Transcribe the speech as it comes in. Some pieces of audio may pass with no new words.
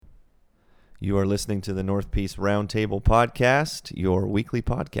You are listening to the North Peace Roundtable Podcast, your weekly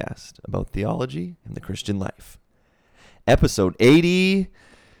podcast about theology and the Christian life. Episode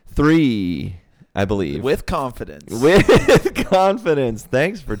 83, I believe. With confidence. With confidence.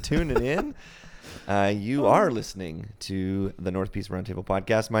 Thanks for tuning in. You are listening to the North Peace Roundtable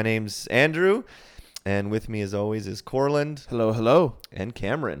Podcast. My name's Andrew, and with me as always is Corland. Hello, hello. And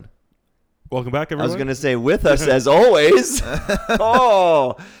Cameron. Welcome back, everyone. I was going to say with us as always.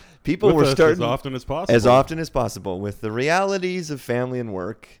 People with were us starting as often as possible. As often as possible with the realities of family and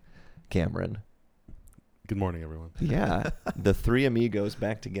work. Cameron. Good morning, everyone. Yeah, the three amigos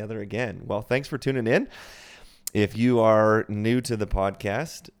back together again. Well, thanks for tuning in. If you are new to the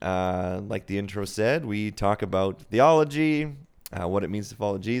podcast, like the intro said, we talk about theology, what it means to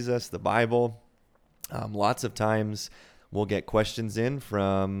follow Jesus, the Bible. Lots of times we'll get questions in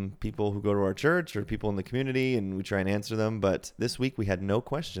from people who go to our church or people in the community, and we try and answer them. But this week we had no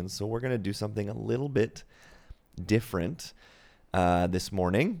questions, so we're going to do something a little bit different this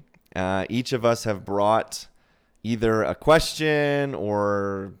morning. Each of us have brought either a question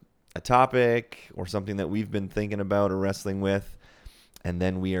or a topic or something that we've been thinking about or wrestling with, and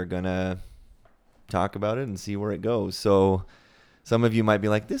then we are going to talk about it and see where it goes. So some of you might be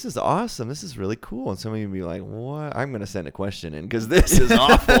like, this is awesome. This is really cool. And some of you will be like, what? I'm going to send a question in because this is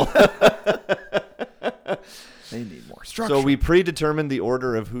awful. They need more structure. So we predetermined the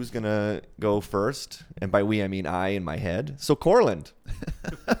order of who's going to go first. And by we, I mean I in my head. So Corland,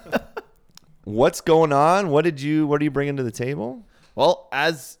 what's going on? What are you bringing to the table? Well,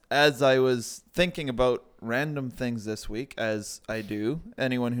 as I was thinking about random things this week, as I do,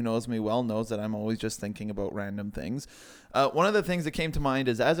 anyone who knows me well knows that I'm always just thinking about random things. One of the things that came to mind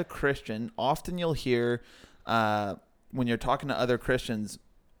is, as a Christian, often you'll hear when you're talking to other Christians,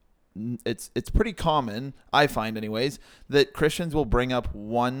 it's pretty common, I find anyways, that Christians will bring up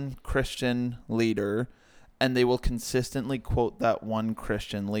one Christian leader and they will consistently quote that one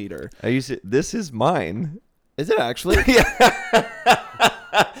Christian leader. This is mine. Is it actually?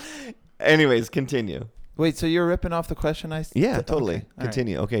 Anyways, continue. Wait, so you're ripping off the question Yeah, totally. Okay,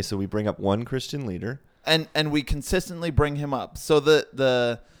 continue. right. Okay, so we bring up one Christian leader. And we consistently bring him up. So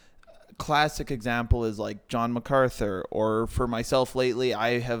the classic example is like John MacArthur, or for myself lately,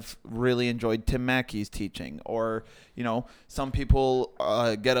 I have really enjoyed Tim Mackey's teaching. Or, some people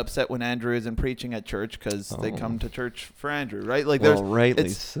get upset when Andrew isn't preaching at church because they come to church for Andrew, right? Like, rightly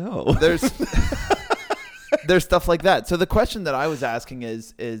so. There's there's stuff like that. So the question that I was asking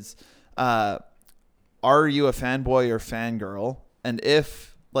is are you a fanboy or fangirl? And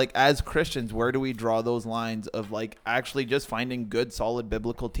if, like, as Christians, where do we draw those lines of, like, actually just finding good, solid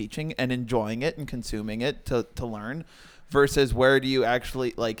biblical teaching and enjoying it and consuming it to learn, versus where do you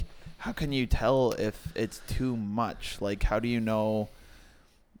actually, like, how can you tell if it's too much? Like, how do you know,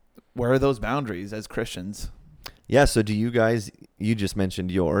 where are those boundaries as Christians? Yeah, so do you guys, you just mentioned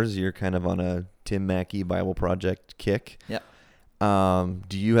yours. You're kind of on a Tim Mackey Bible Project kick. Yeah.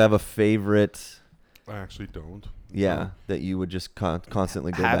 Do you have a favorite? I actually don't. Yeah, that you would just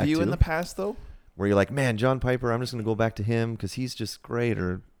constantly go back to? Have you in the past, though? Where you're like, man, John Piper, I'm just going to go back to him because he's just great.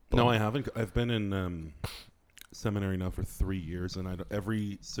 Or No, I haven't. I've been in seminary now for 3 years, and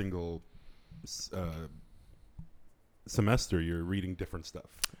every single semester you're reading different stuff.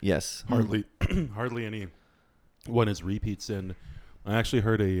 Yes. Hardly any one is repeats. And I actually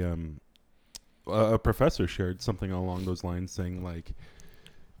heard a professor shared something along those lines, saying, like,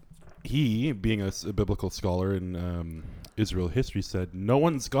 he, being a biblical scholar in Israel history, said, no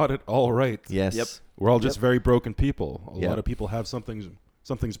one's got it all right. Yes. Yep. We're all just very broken people. A Yep. lot of people have something's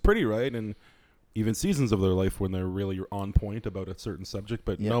pretty right, and even seasons of their life when they're really on point about a certain subject,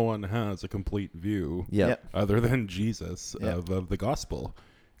 but no one has a complete view other than Jesus of the gospel.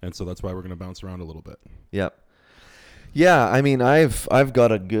 And so that's why we're going to bounce around a little bit. Yep. Yeah, I mean, I've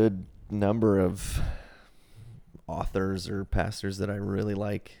got a good number of authors or pastors that I really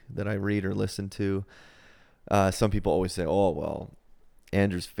like, that I read or listen to. Some people always say, oh, well,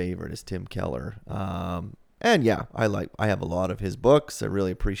 Andrew's favorite is Tim Keller. And yeah, I have a lot of his books. I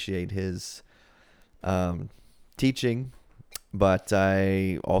really appreciate his teaching, but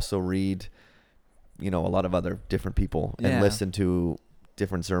I also read, a lot of other different people and listen to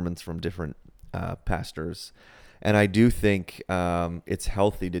different sermons from different pastors. And I do think it's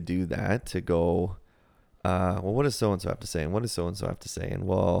healthy to do that, to go, what does so-and-so have to say? And what does so-and-so have to say? And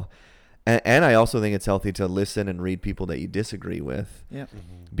and I also think it's healthy to listen and read people that you disagree with. Yeah.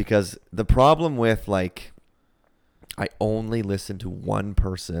 Mm-hmm. Because the problem with, like, I only listen to one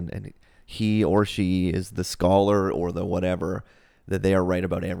person and he or she is the scholar or the whatever, that they are right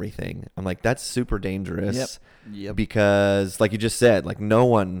about everything. I'm like, that's super dangerous. Yep. Because like you just said, like no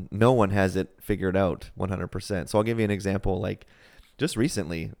one has it figured out 100%. So I'll give you an example. Like just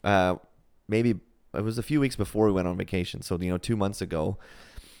recently, maybe it was a few weeks before we went on vacation. So, 2 months ago,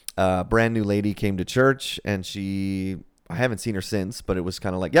 a brand new lady came to church, and I haven't seen her since, but it was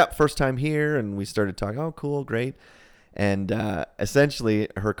kind of like, yep, first time here. And we started talking, oh, cool, great. And essentially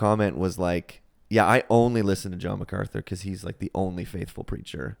her comment was like, yeah, I only listen to John MacArthur because he's like the only faithful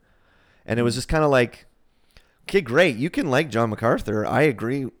preacher. And it was just kind of like, okay, great. You can like John MacArthur. I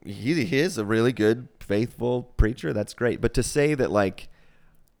agree. He is a really good, faithful preacher. That's great. But to say that like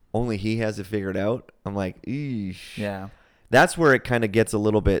only he has it figured out, I'm like, eesh. Yeah. That's where it kind of gets a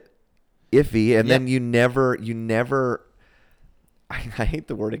little bit iffy. And then you never, I hate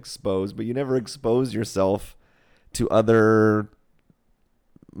the word expose, but you never expose yourself to other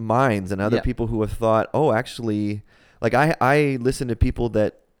minds and other people who have thought, oh, actually, like I listen to people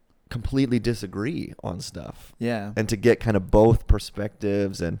that completely disagree on stuff. Yeah. And to get kind of both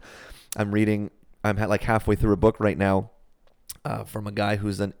perspectives. And I'm like halfway through a book right now from a guy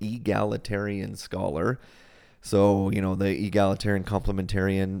who's an egalitarian scholar. So, the egalitarian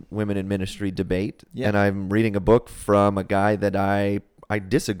complementarian women in ministry debate. Yeah. And I'm reading a book from a guy that I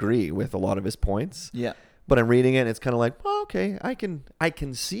disagree with a lot of his points. Yeah. But I'm reading it and it's kind of like, oh, okay, I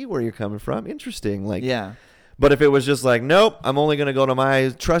can see where you're coming from. Interesting. Like, yeah. But if it was just like, nope, I'm only going to go to my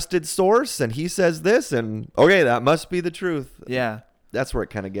trusted source and he says this and okay, that must be the truth. Yeah. That's where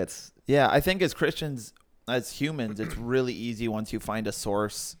it kind of gets. Yeah. I think as Christians, as humans, it's really easy once you find a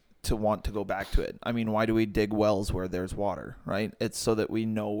source to want to go back to it. I mean, why do we dig wells where there's water, right? It's so that we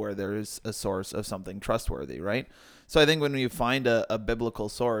know where there's a source of something trustworthy, right? So I think when you find a biblical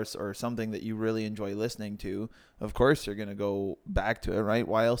source or something that you really enjoy listening to, of course you're going to go back to it, right?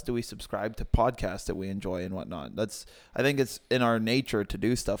 Why else do we subscribe to podcasts that we enjoy and whatnot? I think it's in our nature to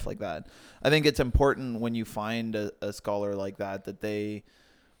do stuff like that. I think it's important when you find a scholar like that they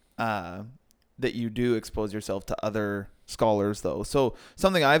that you do expose yourself to other scholars, though. So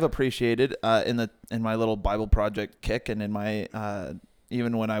something I've appreciated in my little Bible project kick, and in my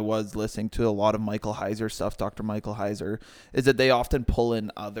even when I was listening to a lot of Michael Heiser stuff, Dr. Michael Heiser, is that they often pull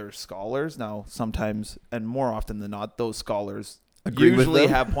in other scholars. Now, sometimes and more often than not, those scholars usually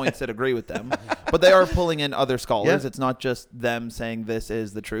have points that agree with them, but they are pulling in other scholars. Yeah. It's not just them saying this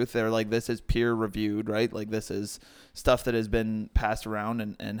is the truth. They're like, this is peer reviewed, right? Like this is stuff that has been passed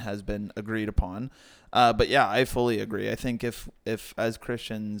around and has been agreed upon. But yeah, I fully agree. I think if as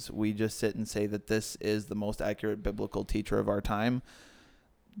Christians, we just sit and say that this is the most accurate biblical teacher of our time,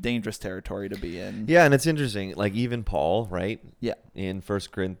 dangerous territory to be in. Yeah. And it's interesting. Like even Paul, right? Yeah. In 1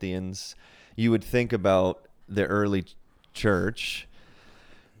 Corinthians, you would think about the early church.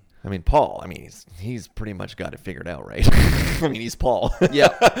 I mean, Paul, he's pretty much got it figured out, right? I mean, he's Paul. Yeah.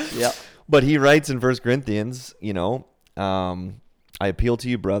 Yeah. But he writes in 1 Corinthians, I appeal to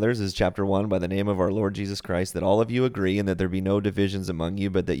you, brothers, is chapter 1, by the name of our Lord Jesus Christ, that all of you agree and that there be no divisions among you,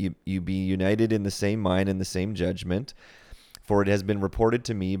 but that you be united in the same mind and the same judgment. For it has been reported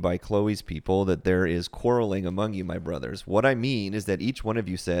to me by Chloe's people that there is quarreling among you, my brothers. What I mean is that each one of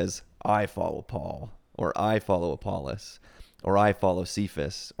you says, I follow Paul, or I follow Apollos, or I follow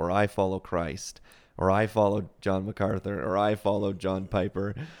Cephas, or I follow Christ, or I follow John MacArthur, or I follow John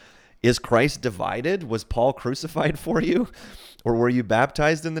Piper. Is Christ divided? Was Paul crucified for you? Or were you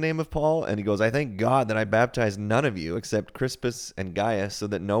baptized in the name of Paul? And he goes, I thank God that I baptized none of you except Crispus and Gaius, so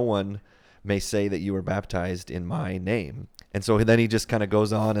that no one may say that you were baptized in my name. And so then he just kind of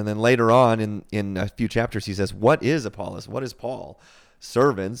goes on. And then later on in a few chapters, he says, what is Apollos? What is Paul?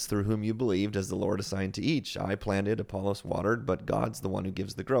 Servants through whom you believed, as the Lord assigned to each. I planted, Apollos watered, but God's the one who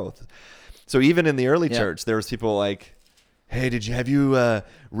gives the growth. So even in the early church, there was people like, hey, have you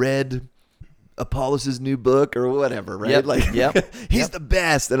read Apollos' new book or whatever, right? Yep. Like, he's the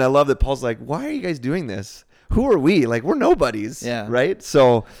best. And I love that Paul's like, why are you guys doing this? Who are we? Like, we're nobodies, right?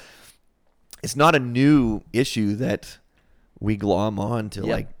 So it's not a new issue that we glom on to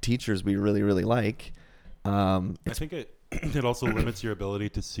like teachers we really, really like. I think it also limits your ability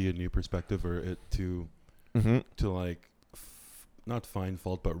to see a new perspective, or it to like not find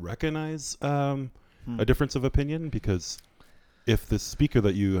fault, but recognize a difference of opinion, because if the speaker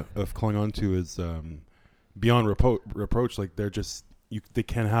that you have clung on to is beyond reproach, like they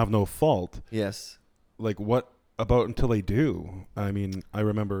can have no fault. Yes. Like what about until they do? I mean, I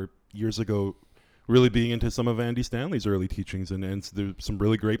remember years ago really being into some of Andy Stanley's early teachings, and there's some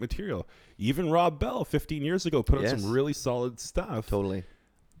really great material. Even Rob Bell 15 years ago put out some really solid stuff. Totally.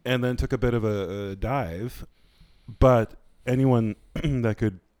 And then took a bit of a dive. But anyone that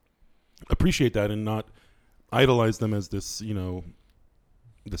could appreciate that and not idolize them as this,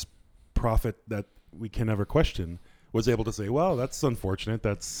 this prophet that we can never question was able to say, well, that's unfortunate.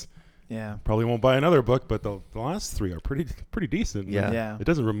 That's Yeah. probably won't buy another book, but the last three are pretty decent. Yeah. Yeah. It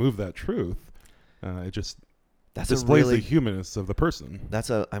doesn't remove that truth. It just That's displays a really the humanness of the person.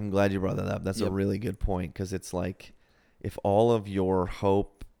 I'm glad you brought that up. That's a Yep. really good point, because it's like, if all of your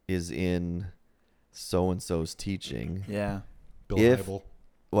hope is in so and so's teaching, Yeah. Bill If- Hybel.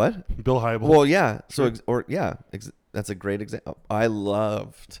 what? Bill Hybel. Well, yeah. So, Sure. that's a great example. I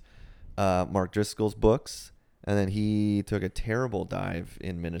loved Mark Driscoll's books, and then he took a terrible dive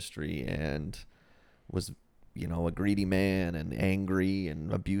in ministry and was, a greedy man and angry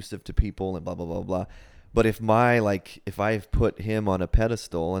and abusive to people and blah blah blah blah. But if I've put him on a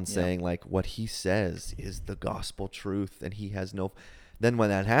pedestal and Yeah. saying like what he says is the gospel truth, and he has then when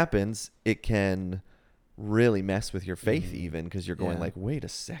that happens, it can really mess with your faith, even, because you're going Yeah. like, wait a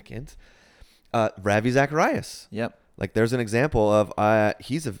second. Ravi Zacharias, Yep. like, there's an example of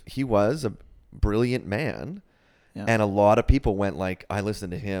he was a brilliant man, Yeah. and a lot of people went like, I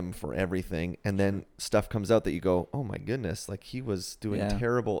listened to him for everything, and then stuff comes out that you go, oh my goodness, like, he was doing Yeah.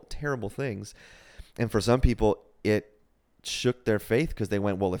 terrible things. And for some people it shook their faith, because they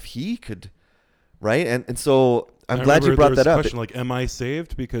went, well, if he could, right? And so I'm I glad you remember brought there was that a up. question like, am I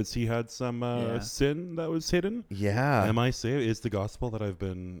saved because he had some Yeah. sin that was hidden? Yeah. Am I saved? Is the gospel that I've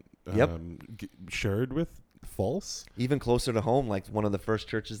been Yep. shared with false? Even closer to home, like one of the first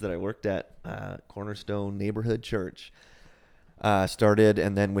churches that I worked at, Cornerstone Neighborhood Church, started,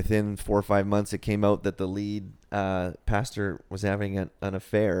 and then within 4 or 5 months, it came out that the lead pastor was having an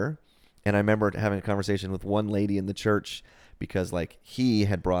affair. And I remember having a conversation with one lady in the church, because like he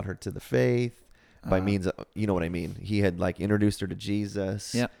had brought her to the faith by means of, you know what I mean? He had like introduced her to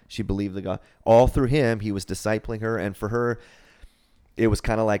Jesus. Yeah. She believed the God. All through him, he was discipling her. And for her, it was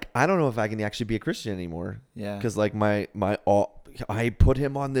kind of like, I don't know if I can actually be a Christian anymore. Yeah. Because like I put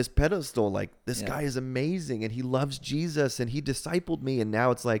him on this pedestal. Like, this Yeah. guy is amazing, and he loves Jesus, and he discipled me. And now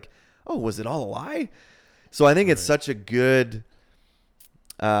it's like, oh, was it all a lie? So I think it's Right. such a good,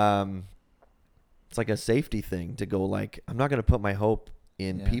 it's like a safety thing to go like, I'm not going to put my hope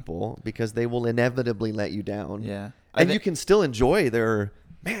in Yeah. people, because they will inevitably let you down. Yeah. And you can still enjoy they're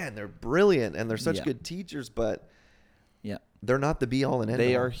brilliant, and they're such Yeah. good teachers, but Yeah. they're not the be all and end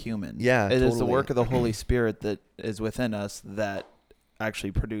They all. are human. Yeah, It is the totally. work of the Holy Spirit that is within us that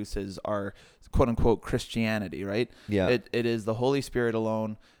actually produces our quote unquote Christianity, right? Yeah. It is the Holy Spirit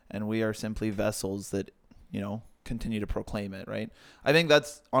alone, and we are simply vessels that, continue to proclaim it, right? I think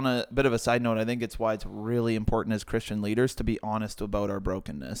that's, on a bit of a side note, I think it's why it's really important as Christian leaders to be honest about our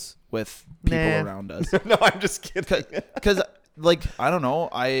brokenness with people Nah. around us. No, I'm just kidding. Because like, I don't know,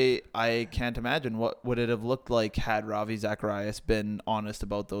 I can't imagine what would it have looked like had Ravi Zacharias been honest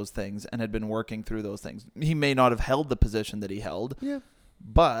about those things and had been working through those things. He may not have held the position that he held, Yeah.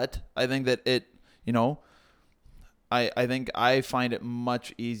 but I think that it, I think I find it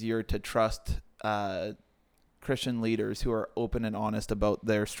much easier to trust Christian leaders who are open and honest about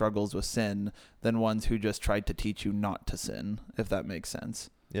their struggles with sin than ones who just tried to teach you not to sin, if that makes sense.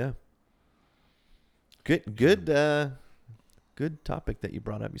 Yeah. Good topic that you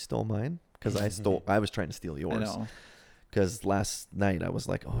brought up. You stole mine, because I was trying to steal I yours. know. Because last night I was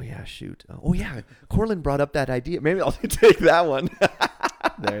like, oh yeah, shoot. Oh yeah, Corlin brought up that idea. Maybe I'll take that one.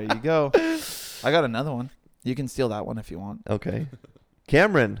 There you go. I got another one. You can steal that one if you want. Okay.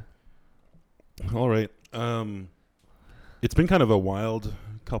 Cameron. All right. It's been kind of a wild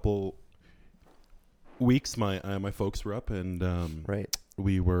couple weeks. My folks were up, and Right.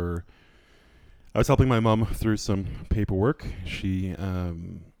 I was helping my mom through some paperwork. She, her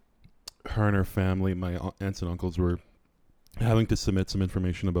and her family, my aunts and uncles, were having to submit some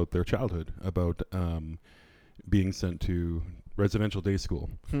information about their childhood, about being sent to residential day school,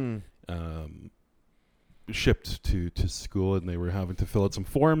 shipped to school, and they were having to fill out some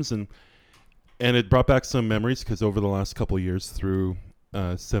forms, and it brought back some memories, because over the last couple of years through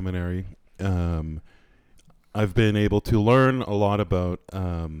seminary, I've been able to learn a lot about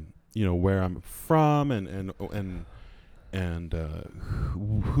where I'm from and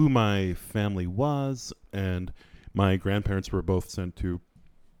who my family was, and my grandparents were both sent to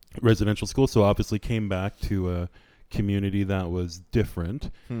residential school, so obviously came back to a community that was different.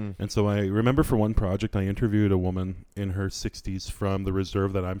 And so I remember for one project I interviewed a woman in her 60s from the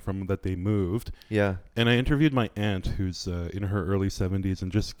reserve that I'm from, that they moved. Yeah. And I interviewed my aunt, who's in her early 70s, and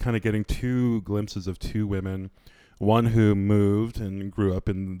just kind of getting two glimpses of two women, one who moved and grew up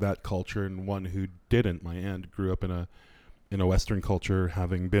in that culture, and one who didn't. My aunt grew up in a Western culture,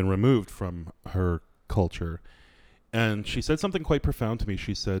 having been removed from her culture. And she said something quite profound to me.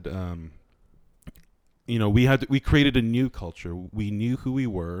 She said, we created a new culture. We knew who we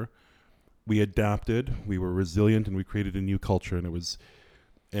were. We adapted. We were resilient, and we created a new culture.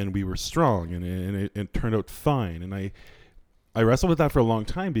 And we were strong, and it turned out fine. And I wrestled with that for a long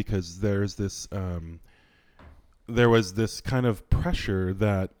time because there was this kind of pressure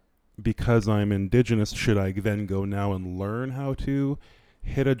that because I'm Indigenous, should I then go now and learn how to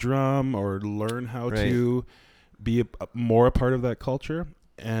hit a drum or learn how to be more a part of that culture?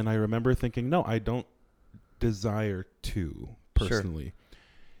 And I remember thinking, no, I don't desire to personally. Sure.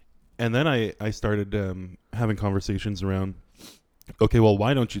 And then I started having conversations around, okay, well,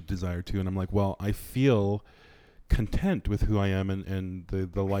 why don't you desire to? And I'm like, well, I feel content with who I am and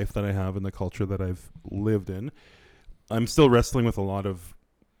the life that I have and the culture that I've lived in. I'm still wrestling with a lot of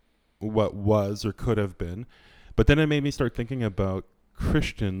what was or could have been. But then it made me start thinking about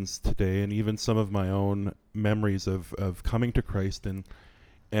Christians today, and even some of my own memories of coming to Christ, and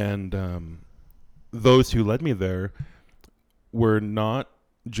those who led me there were not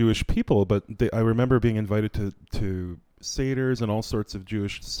Jewish people, but I remember being invited to seders and all sorts of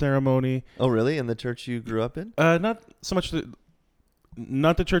Jewish ceremony. Oh, really? In the church you grew up in? Not so much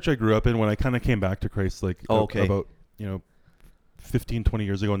not the church I grew up in. When I kind of came back to Christ, like about 15, 20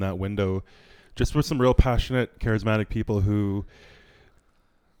 years ago in that window, just with some real passionate, charismatic people who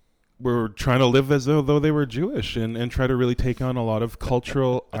were trying to live as though they were Jewish and try to really take on a lot of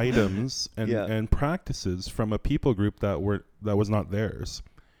cultural items and practices from a people group that was not theirs.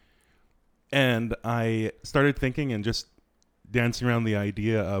 And I started thinking and just dancing around the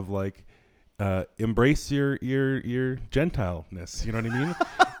idea of like, embrace your Gentile-ness. You know what I mean?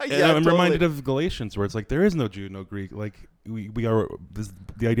 Yeah, I'm reminded of Galatians, where it's like there is no Jew, no Greek. Like we are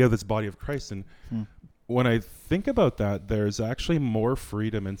the idea of this body of Christ. And when I think about that, there's actually more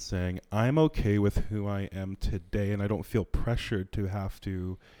freedom in saying I'm okay with who I am today, and I don't feel pressured to have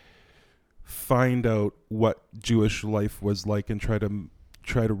to find out what Jewish life was like and try to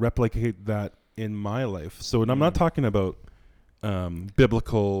replicate that in my life. So, and I'm not talking about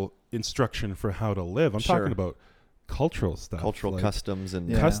biblical instruction for how to live. I'm talking about cultural stuff, cultural like customs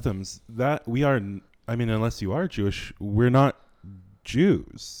and customs that we are. I mean, unless you are Jewish, we're not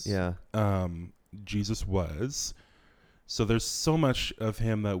Jews. Yeah. Jesus was. So there's so much of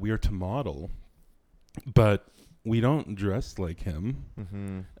him that we are to model, but we don't dress like him.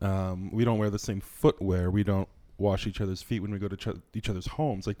 Mm-hmm. We don't wear the same footwear. We don't wash each other's feet when we go to each other's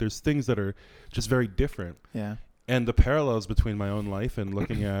homes. Like there's things that are just very different. Yeah. And the parallels between my own life and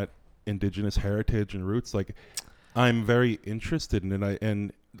looking at Indigenous heritage and roots, like I'm very interested in it.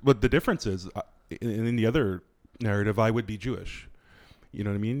 And what the difference is, in the other narrative, I would be Jewish. You know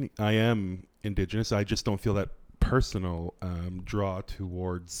what I mean? I am Indigenous. I just don't feel that personal draw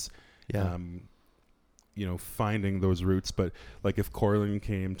towards, finding those roots. But like if Corlin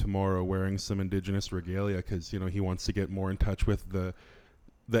came tomorrow wearing some Indigenous regalia because, he wants to get more in touch with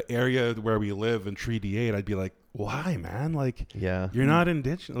the area where we live in Treaty 8, I'd be like, why, man? Like, you're not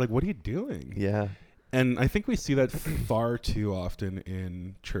Indigenous. Like, what are you doing? Yeah. And I think we see that far too often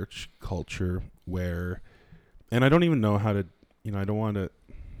in church culture where, and I don't even know how to, I don't want to.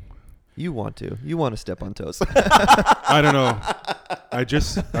 You want to step on toes. I don't know. I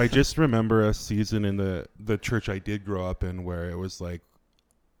just remember a season in the church I did grow up in where it was like,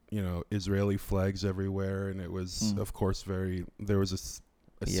 Israeli flags everywhere. And it was, of course, there was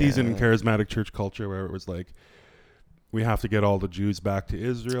a season in charismatic church culture where it was like, we have to get all the Jews back to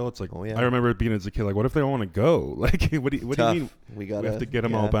Israel. It's like, I remember it being as a kid, like, what if they don't want to go? Like, what do you mean? We have to get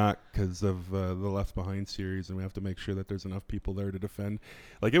them all back because of the Left Behind series, and we have to make sure that there's enough people there to defend.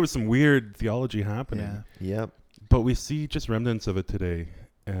 Like, it was some weird theology happening. Yeah. Yep. But we see just remnants of it today.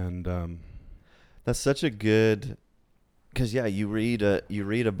 And that's such a good, because, you read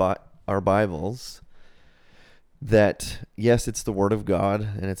our Bibles that, yes, it's the Word of God,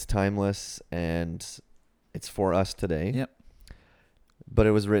 and it's timeless, and it's for us today. Yep. But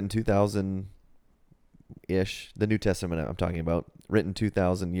it was written 2000-ish, the New Testament I'm talking about, written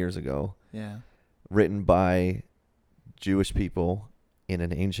 2,000 years ago. Yeah. Written by Jewish people in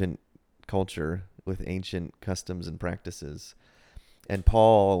an ancient culture with ancient customs and practices. And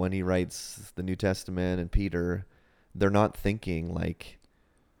Paul, when he writes the New Testament, and Peter, they're not thinking like,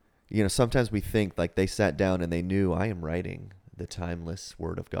 sometimes we think like they sat down and they knew, I am writing the timeless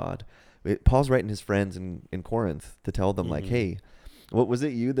Word of God. Paul's writing his friends in Corinth to tell them like, hey, what was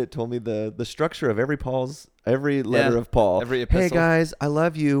it you that told me the structure of every letter of Paul? Every epistle. Hey guys, I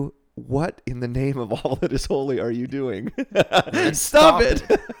love you. What in the name of all that is holy are you doing? Stop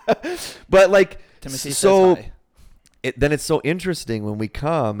it. But like, Timothy so says hi. Then it's so interesting when we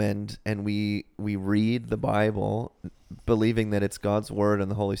come and we read the Bible, believing that it's God's word and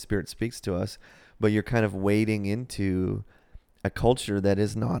the Holy Spirit speaks to us. but you're kind of wading into a culture that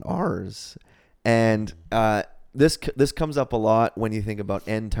is not ours. And this comes up a lot when you think about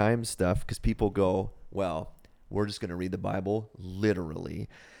end time stuff, because people go, well, we're just going to read the Bible literally.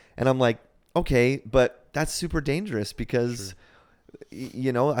 And I'm like, okay, but that's super dangerous, because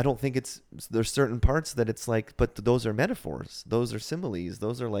I don't think there's certain parts that it's like, but those are metaphors, those are similes,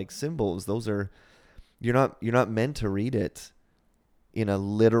 those are like symbols, those are, you're not meant to read it in a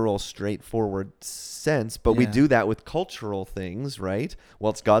literal, straightforward sense. But we do that with cultural things, right?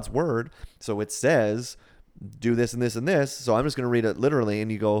 Well, it's God's word, so it says do this and this and this, so I'm just going to read it literally.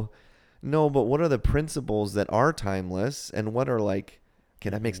 And you go, no, but what are the principles that are timeless, and what are like, okay,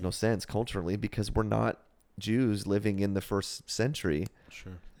 that makes no sense culturally, because we're not Jews living in the first century.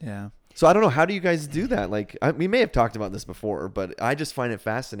 Sure. Yeah. So I don't know, how do you guys do that? Like, we may have talked about this before, but I just find it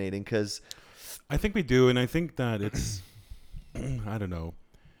fascinating, because I think we do, and I think that it's I don't know.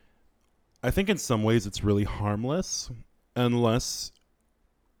 I think in some ways it's really harmless, unless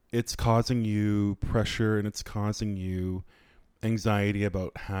it's causing you pressure and it's causing you anxiety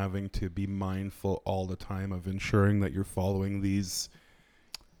about having to be mindful all the time of ensuring that you're following these.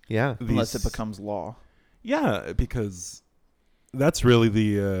 Unless it becomes law. Yeah, because that's really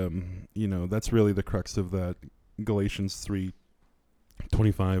the that's really the crux of that Galatians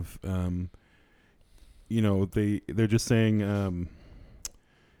 3:25. They're just saying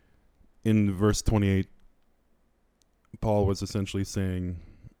in verse 28, Paul was essentially saying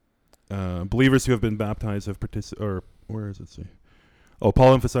believers who have been baptized have or where does it say? Oh,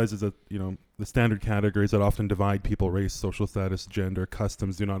 Paul emphasizes that the standard categories that often divide people, race, social status, gender,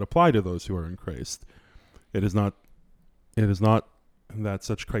 customs, do not apply to those who are in Christ. It is not that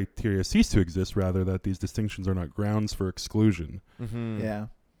such criteria cease to exist, rather that these distinctions are not grounds for exclusion. Mm-hmm. Yeah.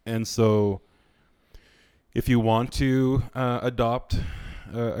 And so if you want to adopt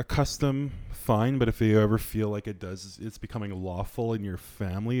a custom, fine, but if you ever feel like it's becoming lawful in your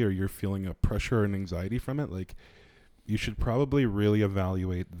family, or you're feeling a pressure and anxiety from it, like, you should probably really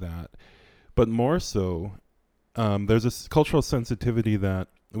evaluate that. But more so, there's a cultural sensitivity that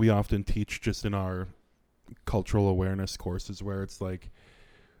we often teach just in our cultural awareness courses, where it's like,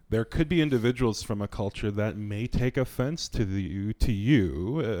 there could be individuals from a culture that may take offense to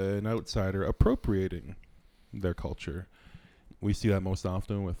you, an outsider, appropriating their culture. We see that most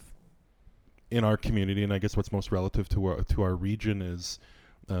often in our community, and I guess what's most relative to our region is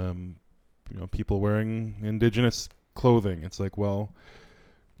people wearing indigenous clothing. It's like, well,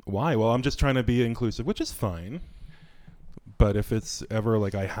 why? Well, I'm just trying to be inclusive, which is fine. But if it's ever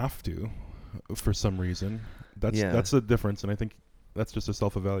like I have to, for some reason, that's the difference. And I think that's just a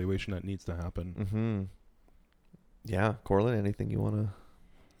self-evaluation that needs to happen. Mm-hmm. Yeah. Corlin, anything you want to?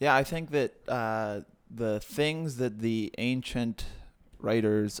 Yeah, I think that the things that the ancient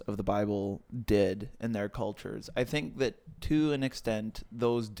writers of the Bible did in their cultures, I think that to an extent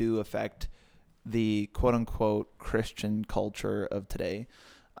those do affect the quote-unquote Christian culture of today,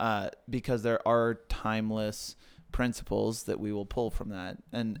 because there are timeless principles that we will pull from that,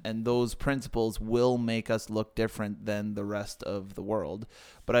 and those principles will make us look different than the rest of the world.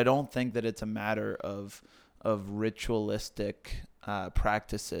 But I don't think that it's a matter of ritualistic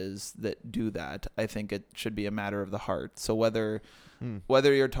practices that do that. I think it should be a matter of the heart. So whether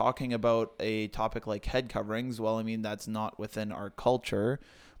you're talking about a topic like head coverings, well, I mean, that's not within our culture.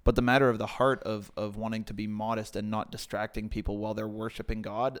 But the matter of the heart of wanting to be modest and not distracting people while they're worshiping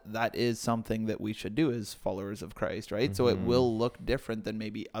God, that is something that we should do as followers of Christ, right? Mm-hmm. So it will look different than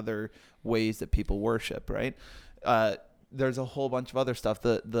maybe other ways that people worship, right? There's a whole bunch of other stuff.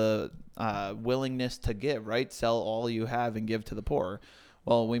 The willingness to give, right? Sell all you have and give to the poor.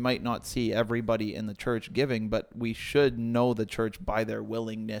 Well, we might not see everybody in the church giving, but we should know the church by their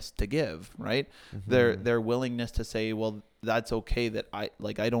willingness to give, right? Mm-hmm. Their willingness to say, well, that's okay that I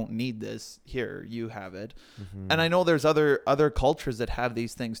don't need this. Here, you have it. Mm-hmm. And I know there's other cultures that have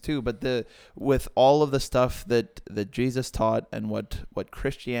these things too, but with all of the stuff that Jesus taught and what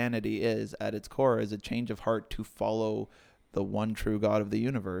Christianity is at its core is a change of heart to follow the one true God of the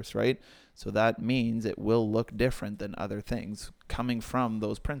universe, right? So that means it will look different than other things coming from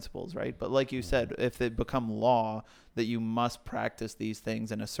those principles, right? But like you said, if they become law that you must practice these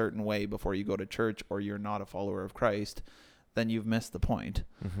things in a certain way before you go to church, or you're not a follower of Christ, then you've missed the point.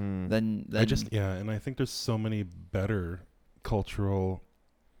 Mm-hmm. Then and I think there's so many better cultural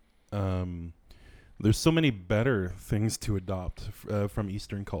there's so many better things to adopt from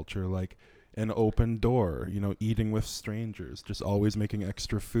Eastern culture, like an open door, eating with strangers, just always making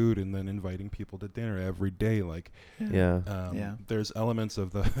extra food and then inviting people to dinner every day. Like, there's elements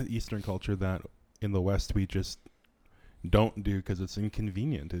of the Eastern culture that in the West we just don't do because it's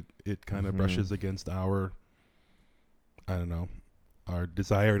inconvenient. It kind of Mhm. brushes against our, I don't know, our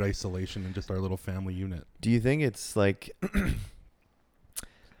desired isolation and just our little family unit. Do you think it's like,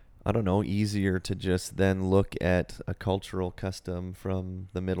 I don't know, easier to just then look at a cultural custom from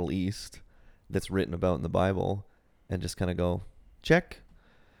the Middle East that's written about in the Bible and just kind of go, check?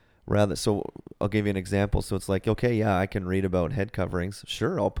 Rather, so I'll give you an example. So it's like, okay, yeah, I can read about head coverings.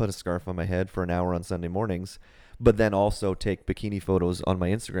 Sure, I'll put a scarf on my head for an hour on Sunday mornings, but then also take bikini photos on my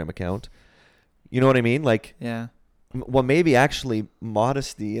Instagram account. You know what I mean? Like, Yeah. well, maybe actually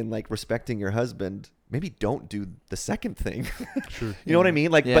modesty and like respecting your husband, maybe don't do the second thing. Sure. You know what I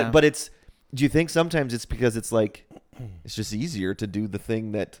mean? Like, Yeah. but it's, do you think sometimes it's because it's like, it's just easier to do the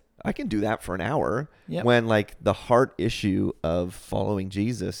thing that I can do that for an hour Yep. when like the heart issue of following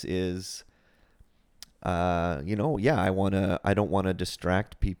Jesus is, I don't want to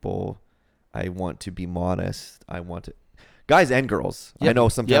distract people. I want to be modest. I want to, guys and girls. I Yep. know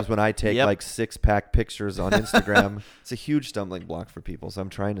sometimes Yep. when I take Yep. like 6-pack pictures on Instagram, it's a huge stumbling block for people. So I'm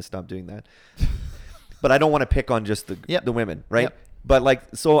trying to stop doing that. But I don't want to pick on just the women, right? Yep. But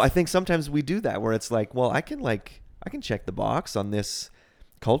like, so I think sometimes we do that where it's like, well, I can check the box on this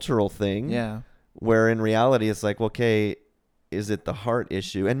cultural thing. Yeah. Where in reality it's like, okay, is it the heart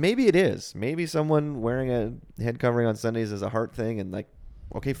issue? And maybe it is. Maybe someone wearing a head covering on Sundays is a heart thing, and like,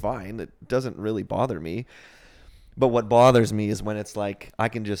 okay, fine, it doesn't really bother me. But what bothers me is when it's like, I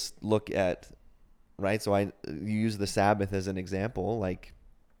can just look at, right? So you use the Sabbath as an example. Like,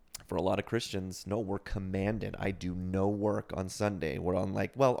 for a lot of Christians, no, we're commanded. I do no work on Sunday. We're on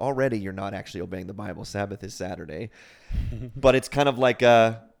like, well, already you're not actually obeying the Bible. Sabbath is Saturday. But it's kind of like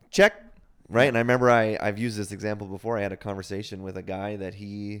a check, right? And I remember I've used this example before. I had a conversation with a guy that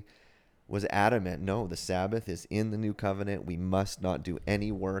he was adamant, no, the Sabbath is in the new covenant. We must not do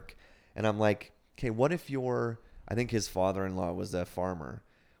any work. And I'm like, okay, what if I think his father-in-law was a farmer.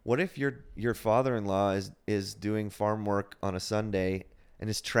 What if your father-in-law is doing farm work on a Sunday and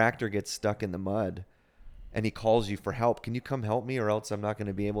his tractor gets stuck in the mud and he calls you for help? Can you come help me or else I'm not going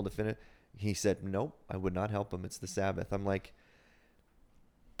to be able to finish? He said, nope, I would not help him. It's the Sabbath. I'm like,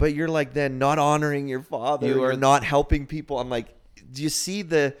 but you're like then not honoring your father. You're not helping people. I'm like, do you see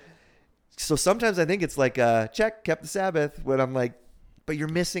so sometimes I think it's like, check, kept the Sabbath, when I'm like, but you're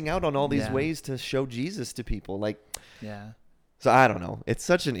missing out on all these ways to show Jesus to people. Like, Yeah. so I don't know. It's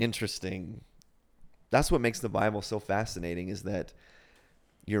such an interesting, that's what makes the Bible so fascinating, is that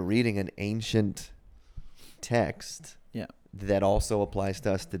you're reading an ancient text Yeah. that also applies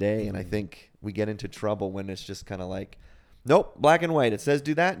to us today. And I think we get into trouble when it's just kind of like, nope, black and white. It says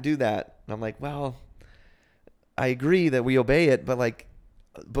do that, do that. And I'm like, well, I agree that we obey it, but like,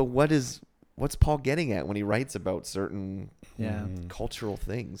 but what's Paul getting at when he writes about certain cultural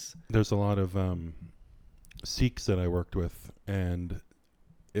things? There's a lot of Sikhs that I worked with, and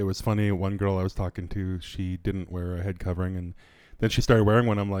it was funny. One girl I was talking to, she didn't wear a head covering, and then she started wearing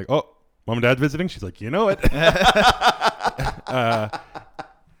one. I'm like, oh, mom and dad visiting? She's like, you know it.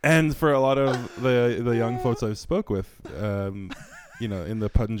 And for a lot of the young folks I've spoke with, in the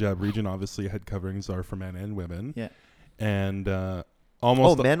Punjab region, obviously head coverings are for men and women. Yeah. And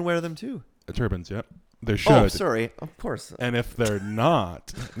almost men wear them too. Turbans, yeah. They should. Oh, sorry. Of course. And if they're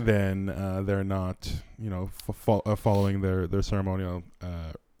not, then they're not, following their ceremonial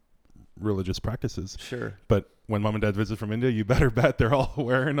religious practices. Sure. But when mom and dad visit from India, you better bet they're all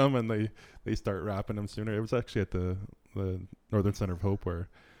wearing them, and they start wrapping them sooner. It was actually at the Northern Center of Hope where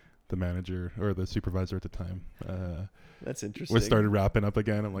the manager or the supervisor at the time that's interesting. was started wrapping up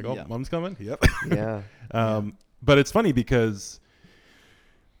again. I'm like, oh, Yeah. mom's coming. Yep. Yeah. But it's funny because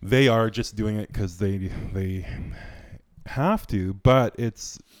they are just doing it because they have to, but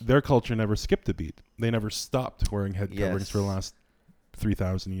their culture never skipped a beat. They never stopped wearing head coverings for the last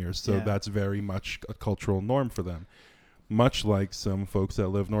 3,000 years. So that's very much a cultural norm for them. Much like some folks that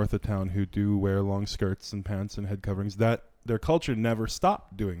live north of town who do wear long skirts and pants and head coverings, that their culture never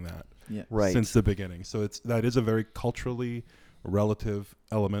stopped doing that since the beginning. So that is a very culturally relative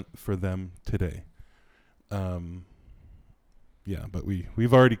element for them today. But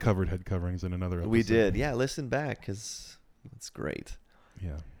we've already covered head coverings in another episode. We did. Yeah, listen back because it's great.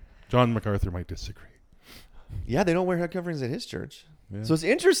 Yeah. John MacArthur might disagree. Yeah, they don't wear head coverings at his church. Yeah. So it's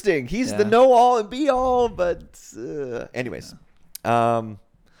interesting. He's the know-all and be-all, but anyways.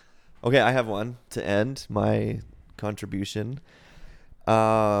 Okay, I have one to end my contribution.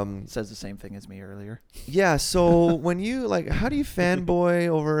 Says the same thing as me earlier. Yeah, so when you, like, how do you fanboy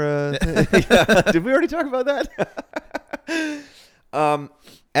over a... Did we already talk about that?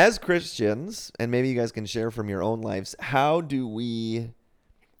 As Christians, and maybe you guys can share from your own lives, how do we...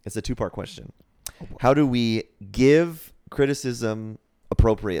 It's a two-part question. How do we give criticism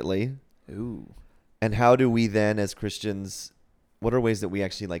appropriately? Ooh. And how do we then, as Christians, what are ways that we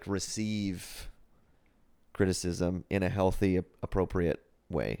actually like receive criticism in a healthy, appropriate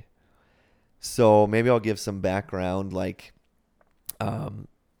way? So maybe I'll give some background, like,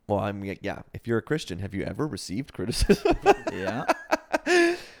 if you're a Christian, have you ever received criticism? Yeah.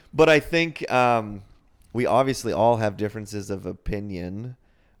 But I think we obviously all have differences of opinion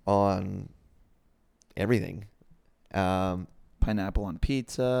on everything. Pineapple on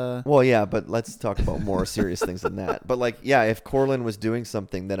pizza. Well, yeah, but let's talk about more serious things than that. But like, yeah, if Corlin was doing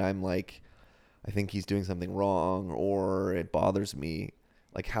something that I'm like, I think he's doing something wrong or it bothers me,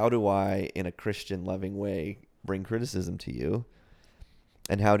 like how do I, in a Christian loving way, bring criticism to you?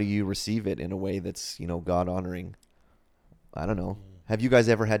 And how do you receive it in a way that's, God honoring? I don't know. Have you guys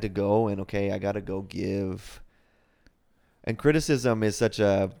ever had to go and, okay, I got to go give? And criticism is such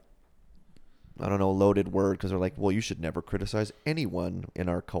a, I don't know, loaded word because they're like, well, you should never criticize anyone in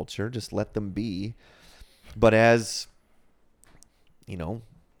our culture. Just let them be. But as,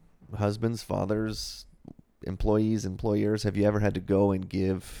 husbands, fathers, employees, employers, have you ever had to go and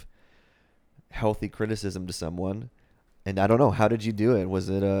give healthy criticism to someone? And I don't know, how did you do it? Was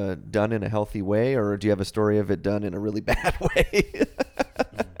it done in a healthy way, or do you have a story of it done in a really bad way?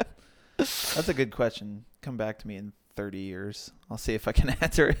 That's a good question. Come back to me in 30 years. I'll see if I can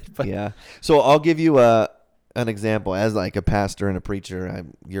answer it. But Yeah. So I'll give you an example. As like a pastor and a preacher,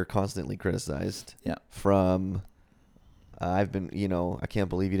 you're constantly criticized. Yeah. From I've been, I can't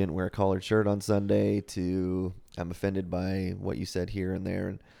believe you didn't wear a collared shirt on Sunday, to I'm offended by what you said here and there.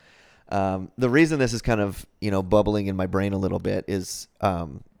 And the reason this is kind of, bubbling in my brain a little bit is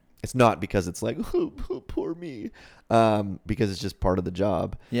it's not because it's like, oh, poor me, because it's just part of the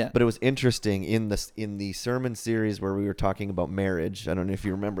job. Yeah. But it was interesting in the sermon series where we were talking about marriage. I don't know if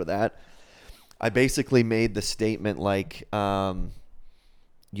you remember that. I basically made the statement like, when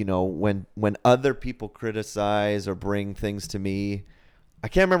other people criticize or bring things to me, I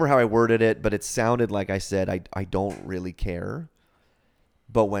can't remember how I worded it, but it sounded like I said, I don't really care.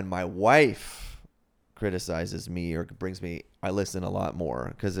 But when my wife criticizes me or brings me, I listen a lot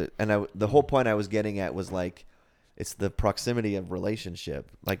more, the whole point I was getting at was like, it's the proximity of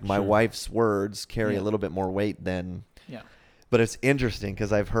relationship. Like my wife's words carry a little bit more weight than, but it's interesting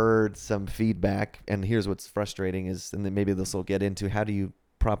because I've heard some feedback, and here's what's frustrating is, and then maybe this will get into how do you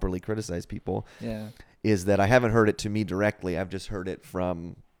properly criticize people. Yeah. Is that I haven't heard it to me directly. I've just heard it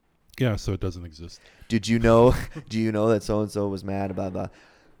from, So it doesn't exist. do you know that so-and-so was mad about that?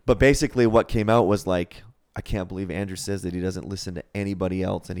 But basically what came out was like, I can't believe Andrew says that he doesn't listen to anybody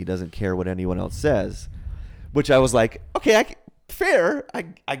else and he doesn't care what anyone else says, which I was like, okay, fair.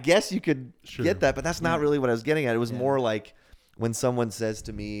 I guess you could get that, but that's not really what I was getting at. It was more like when someone says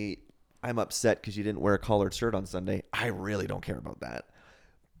to me, I'm upset because you didn't wear a collared shirt on Sunday. I really don't care about that.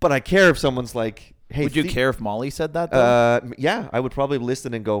 But I care if someo's like, hey, would you care if Molly said that though? Yeah, I would probably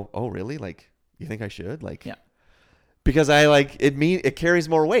listen and go, oh, really? Like, you think I should? Like, yeah. Because I like it carries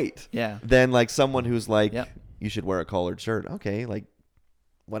more weight than like someone who's like, you should wear a collared shirt. Okay, like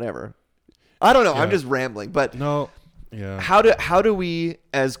whatever. I don't know. I'm just rambling, but no, yeah. How do we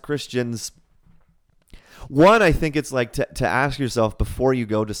as Christians? One, I think it's like to ask yourself before you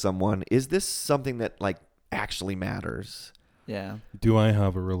go to someone, is this something that like actually matters? Yeah. Do I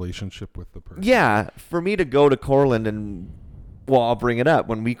have a relationship with the person? Yeah. For me to go to Corland and, well, I'll bring it up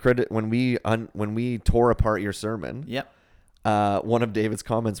when we tore apart your sermon. Yep. One of David's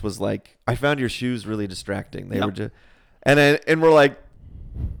comments was like, "I found your shoes really distracting." They were just, and we're like,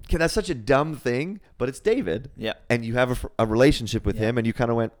 "Okay, that's such a dumb thing," but it's David. Yeah. And you have a relationship with him, and you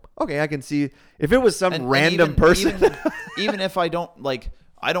kind of went, "Okay, I can see." If it was some random person, even if I don't like.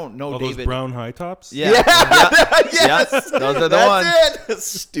 I don't know David. Those brown high tops? Yeah. Yes. Those are the ones. It.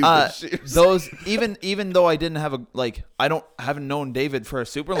 Stupid shoes. Those even though I didn't have haven't known David for a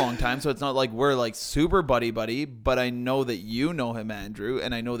super long time, so it's not like we're like super buddy, but I know that you know him, Andrew,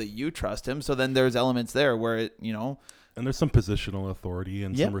 and I know that you trust him. So then there's elements there where it, And there's some positional authority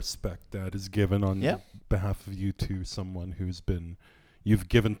and some respect that is given on behalf of you to someone you've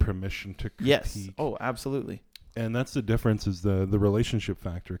given permission to critique. Yes. Oh, absolutely. And that's the difference, is the relationship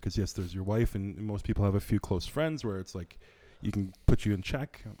factor. Because yes, there's your wife, and most people have a few close friends where it's like you can put you in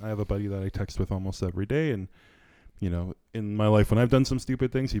check. I have a buddy that I text with almost every day, and in my life when I've done some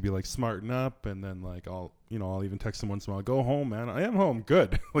stupid things, he'd be like, "Smarten up," and then like I'll even text him once in a while, "Go home, man. I am home.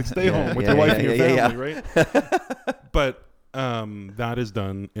 Good. Like stay home with your wife and your family, right?" But that is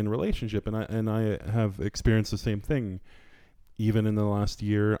done in relationship, and I have experienced the same thing. Even in the last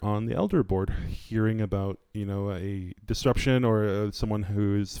year on the elder board, hearing about, a disruption or someone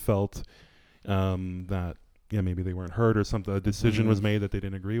who's felt, that maybe they weren't heard or something. A decision was made that they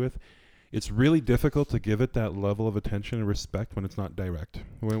didn't agree with. It's really difficult to give it that level of attention and respect when it's not direct,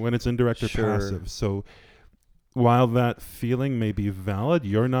 when it's indirect or passive. So while that feeling may be valid,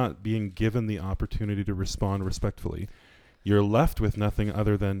 you're not being given the opportunity to respond respectfully. You're left with nothing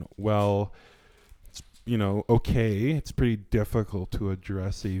other than, well, okay, it's pretty difficult to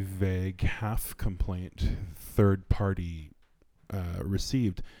address a vague half complaint third party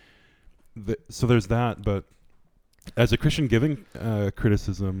received. So there's that. But as a Christian giving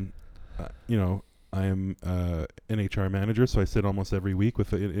criticism, I am an HR manager, so I sit almost every week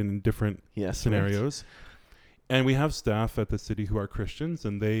in different scenarios. Right. And we have staff at the city who are Christians,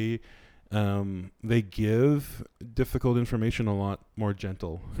 and they give difficult information a lot more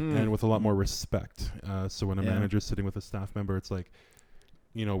gentle and with a lot more respect. So when a manager's sitting with a staff member, it's like,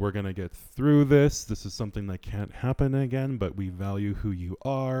 we're going to get through this. This is something that can't happen again, but we value who you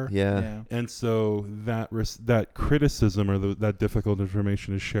are. Yeah. And so that criticism or that difficult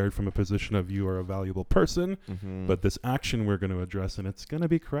information is shared from a position of you are a valuable person, but this action we're going to address, and it's going to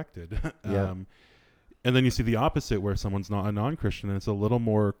be corrected. And then you see the opposite where someone's not a non-Christian and it's a little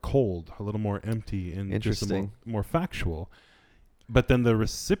more cold, a little more empty, and just more factual. But then the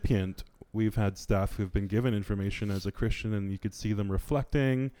recipient, we've had staff who've been given information as a Christian, and you could see them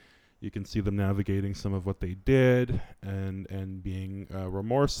reflecting. You can see them navigating some of what they did and being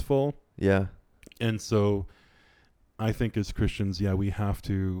remorseful. Yeah. And so I think as Christians, we have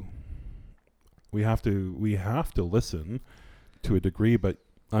to listen to a degree, but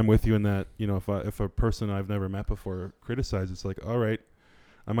I'm with you in that, if a person I've never met before criticizes, it's like, all right,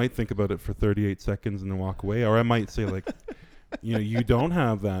 I might think about it for 38 seconds and then walk away. Or I might say like, you don't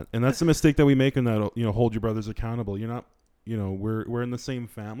have that. And that's the mistake that we make in that, hold your brothers accountable. You're not, we're in the same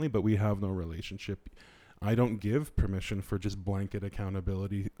family, but we have no relationship. I don't give permission for just blanket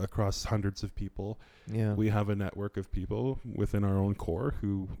accountability across hundreds of people. Yeah. We have a network of people within our own core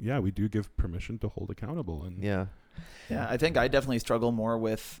who, we do give permission to hold accountable. And yeah, I think I definitely struggle more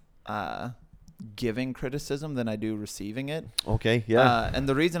with giving criticism than I do receiving it. Okay, yeah. And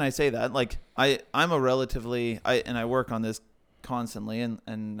the reason I say that, like, I'm a relatively, and I work on this constantly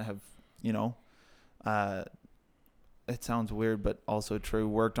and have, it sounds weird, but also true,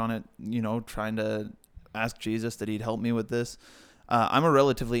 worked on it, trying to ask Jesus that he'd help me with this. I'm a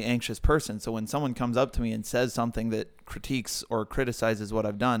relatively anxious person. So when someone comes up to me and says something that critiques or criticizes what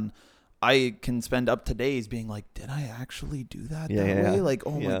I've done, I can spend up to days being like, did I actually do that way? Like,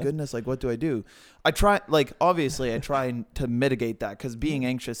 oh my goodness, like, what do I do? I try to mitigate that because being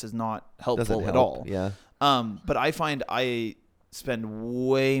anxious is not helpful at all. Yeah. But I find I spend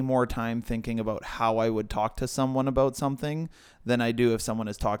way more time thinking about how I would talk to someone about something than I do if someone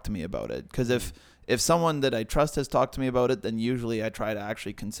has talked to me about it. Because if someone that I trust has talked to me about it, then usually I try to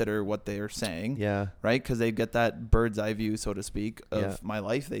actually consider what they are saying. Yeah. Right? Because they get that bird's eye view, so to speak, of my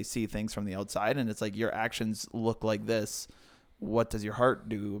life. They see things from the outside, and it's like, your actions look like this. What does your heart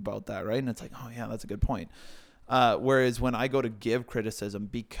do about that? Right? And it's like, oh yeah, that's a good point. Whereas when I go to give criticism,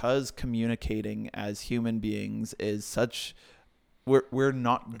 because communicating as human beings is such, we're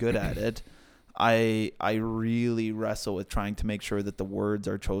not good at it. I really wrestle with trying to make sure that the words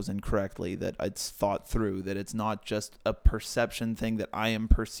are chosen correctly, that it's thought through, that it's not just a perception thing, that I am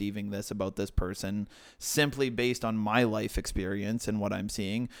perceiving this about this person simply based on my life experience and what I'm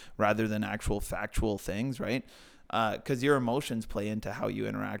seeing rather than actual factual things, right? Because your emotions play into how you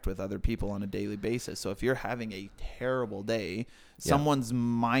interact with other people on a daily basis. So if you're having a terrible day, someone's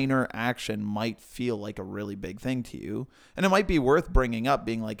minor action might feel like a really big thing to you. And it might be worth bringing up,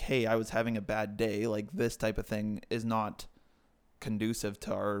 being like, hey, I was having a bad day. Like, this type of thing is not conducive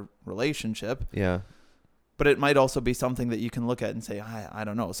to our relationship. Yeah. But it might also be something that you can look at and say, I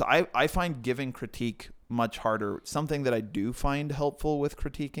don't know. So I find giving critique much harder. Something that I do find helpful with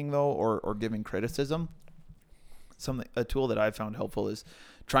critiquing, though, or giving criticism, a tool that I've found helpful is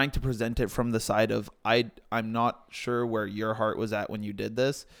trying to present it from the side of, I'm not sure where your heart was at when you did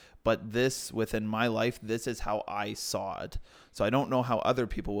this, but this within my life, this is how I saw it. So I don't know how other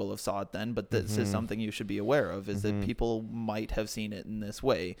people will have saw it then, but this is something you should be aware of, is that people might have seen it in this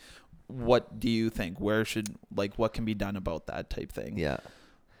way. What do you think? What can be done about that type thing? Yeah.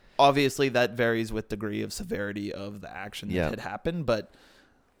 Obviously that varies with degree of severity of the action that had happened, but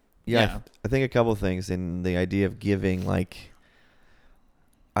I think a couple of things in the idea of giving,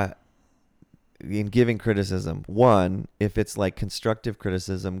 in giving criticism. One, if it's like constructive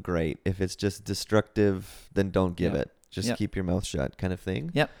criticism, great. If it's just destructive, then don't give it. Just keep your mouth shut, kind of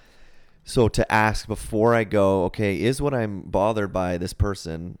thing. Yep. So to ask before I go, okay, is what I'm bothered by this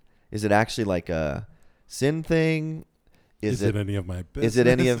person, is it actually like a sin thing? Is it any of my business? Is it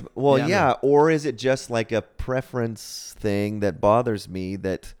any of, well, Yeah. yeah, or is it just like a preference thing that bothers me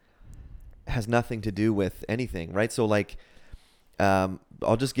that has nothing to do with anything, right? So like,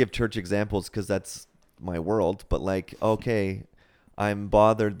 I'll just give church examples because that's my world. But like, okay, I'm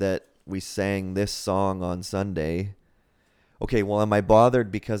bothered that we sang this song on Sunday. Okay, well, am I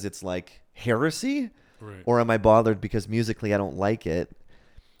bothered because it's like heresy? Right. Or am I bothered because musically I don't like it?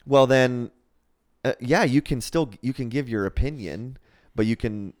 Well, then, yeah, you can give your opinion, but you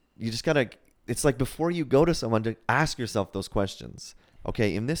just gotta, it's like before you go to someone to ask yourself those questions.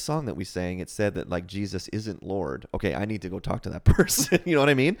 Okay, in this song that we sang, it said that like Jesus isn't Lord. Okay, I need to go talk to that person. You know what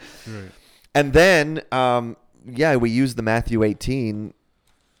I mean? Right. And then, yeah, we use the Matthew 18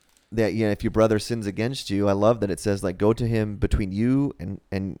 that, you know, if your brother sins against you, I love that it says like, go to him between you and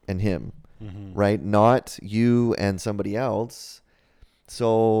him, Mm-hmm. right? Not you and somebody else.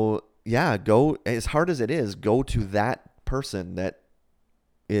 So yeah, go, as hard as it is, go to that person that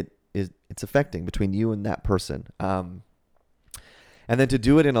it's affecting, between you and that person. And then to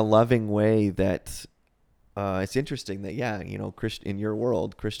do it in a loving way that, it's interesting that, yeah, you know, in your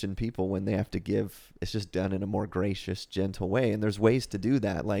world, Christian people, when they have to give, it's just done in a more gracious, gentle way. And there's ways to do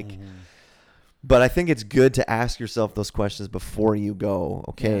that. Like, Mm-hmm. but I think it's good to ask yourself those questions before you go,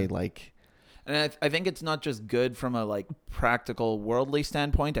 okay, Yeah. like, And I think it's not just good from a like practical worldly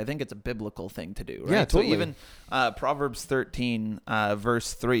standpoint. I think it's a biblical thing to do. Right? Yeah, totally. So even Proverbs 13,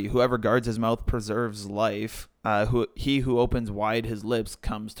 verse 3, whoever guards his mouth preserves life. He who opens wide his lips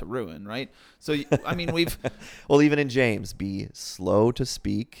comes to ruin. Right. So, I mean, we've. well, even in James, be slow to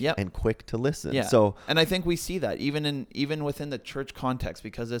speak Yep. and quick to listen. Yeah. So, and I think we see that even within the church context,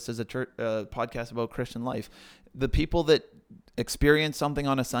 because this is a church podcast about Christian life. The people that experience something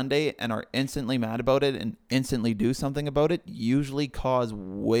on a Sunday and are instantly mad about it and instantly do something about it usually cause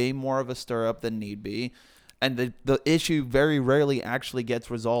way more of a stir up than need be. And the issue very rarely actually gets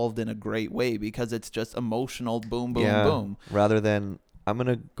resolved in a great way because it's just emotional boom, boom, yeah, boom. rather than I'm going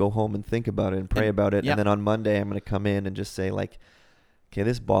to go home and think about it and pray about it. yeah. And then on Monday, I'm going to come in and just say like, okay,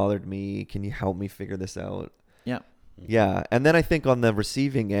 this bothered me. Can you help me figure this out? Yeah. Yeah. And then I think on the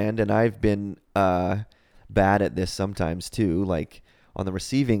receiving end, and I've been bad at this sometimes too, like on the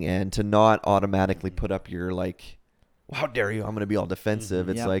receiving end, to not automatically put up your like, well, how dare you? I'm going to be all defensive.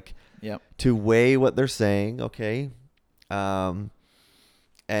 It's Yep. like Yep. to weigh what they're saying, okay,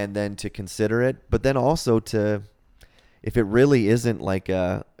 and then to consider it, but then also to, if it really isn't like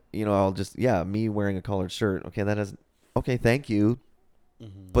a, you know, I'll just, yeah, me wearing a collared shirt, okay, that has, okay, thank you,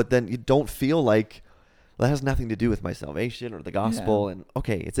 Mm-hmm. but then you don't feel like that has nothing to do with my salvation or the gospel, and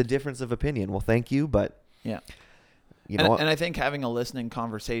okay, it's a difference of opinion. Well, thank you, but Yeah. you know, And I think having a listening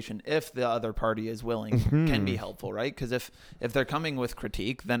conversation, if the other party is willing, can be helpful, right? Because if they're coming with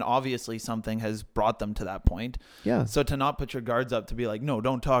critique, then obviously something has brought them to that point. yeah, So to not put your guards up, to be like, no,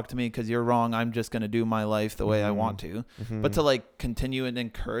 don't talk to me because you're wrong. I'm just going to do my life the way I want to. But to like continue and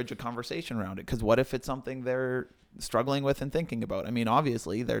encourage a conversation around it. Because what if it's something they're struggling with and thinking about? I mean,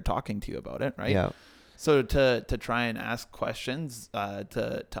 obviously they're talking to you about it, right? yeah, So to try and ask questions,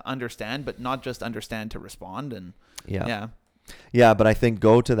 to understand, but not just understand to respond. And yeah. yeah. But I think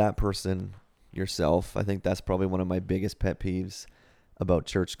go to that person yourself. I think that's probably one of my biggest pet peeves about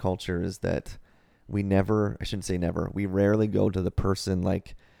church culture is that we rarely go to the person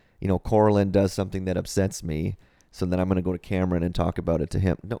like, you know, Corlin does something that upsets me, so then I'm going to go to Cameron and talk about it to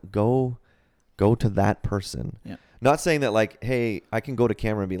him. No, go to that person. Yeah. Not saying that like, hey, I can go to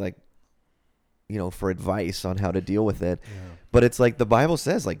Cameron and be like, you know, for advice on how to deal with it. Yeah. But it's like the Bible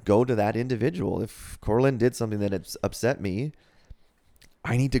says, like, go to that individual. If Corlin did something that has upset me,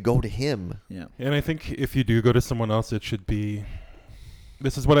 I need to go to him. Yeah. And I think if you do go to someone else, it should be,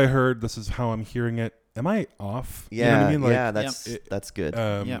 this is what I heard. This is how I'm hearing it. Am I off? Yeah, You know what I mean? Like, yeah, Yeah. that's good.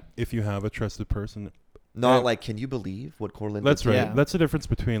 Yeah. If you have a trusted person. Not like, can you believe what Corlin That's did? right. Yeah. That's the difference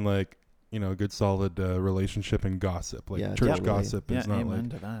between like, you know, a good solid relationship and gossip. Like Yeah, church totally. gossip is not amen like,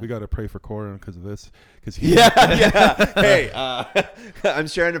 to that. we got to pray for Corin because of this. Because he Yeah. Hey, I'm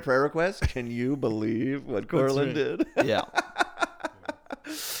sharing a prayer request. Can you believe what Corlin right. did? Yeah.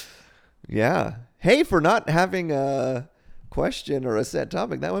 Yeah. Hey, for not having a question or a set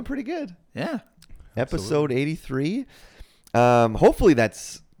topic, that went pretty good. Yeah. Episode 83. Hopefully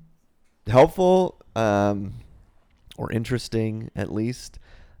that's helpful or interesting at least.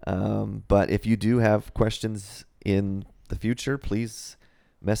 But if you do have questions in the future, please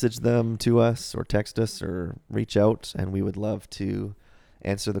message them to us or text us or reach out, and we would love to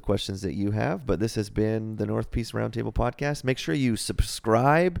answer the questions that you have. But this has been the North Peace Roundtable Podcast. Make sure you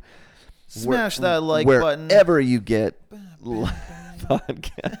subscribe. Smash that like button. wherever you get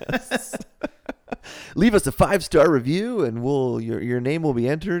podcasts. Leave us a 5-star review, and your name will be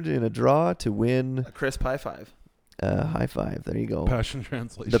entered in a draw to win A crisp high five. high five. There you go. Passion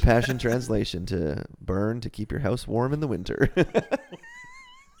Translation. The Passion Translation to burn to keep your house warm in the winter.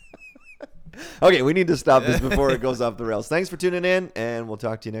 Okay, we need to stop this before it goes off the rails. Thanks for tuning in, and we'll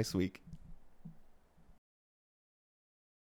talk to you next week.